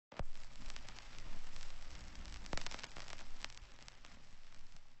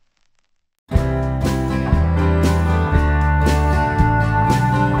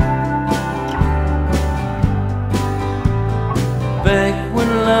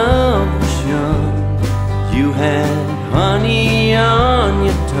had honey on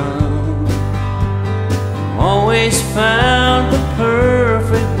your tongue, always found the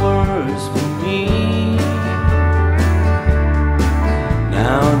perfect words for me.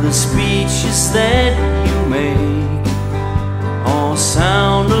 Now the speeches that you make all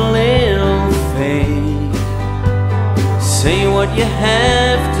sound a little fake. Say what you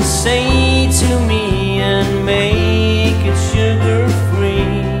have to say to me and make it sugar-free.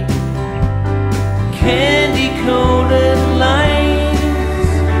 Candy-coated lines,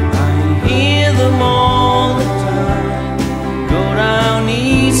 I hear them all the time. Go down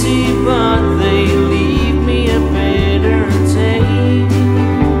easy, but they leave me a bitter taste.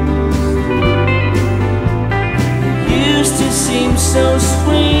 They used to seem so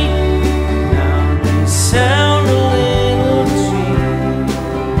sweet, now they sound a little cheap.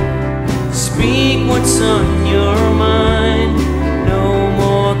 Speak what's on your mind, no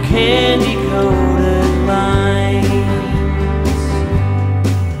more candy-coated lines.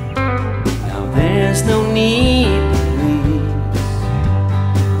 Now there's no need to please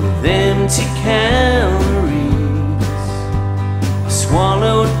with empty calories. I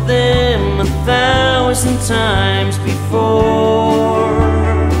swallowed them 1,000 times before.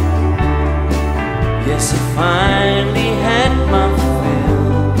 Yes, I finally had my fill.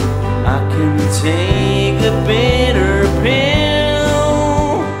 I can take a bitter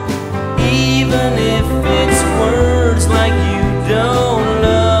pill, even if it's words like you don't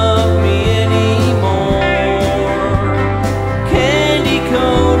love me anymore.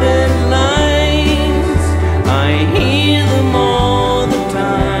 Candy-coated lines, I hear them all the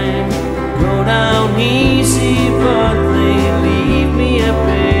time. Go down easy, but they leave me a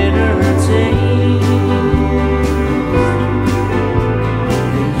bitter taste.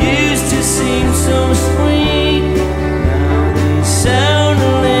 They used to seem so sweet, now they sound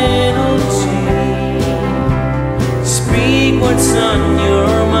a little cheap. Speak what's on your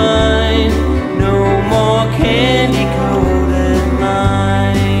mind, no more candy-coated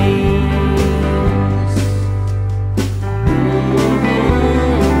lines.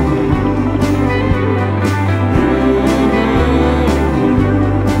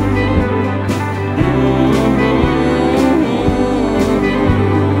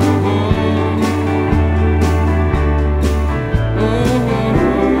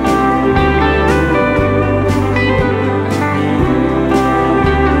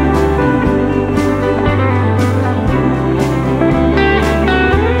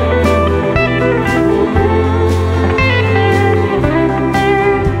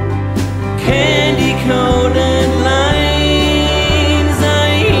 Candy-coated lines, I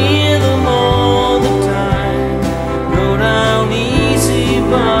hear them all the time. Go down easy,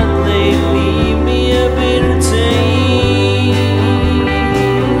 but they leave me a bitter taste.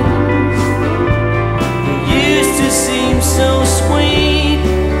 They used to seem so sweet,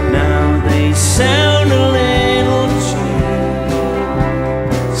 now they sound a little cheap.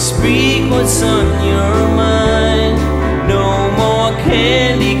 Speak what's on your mind, no more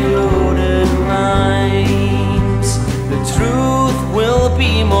candy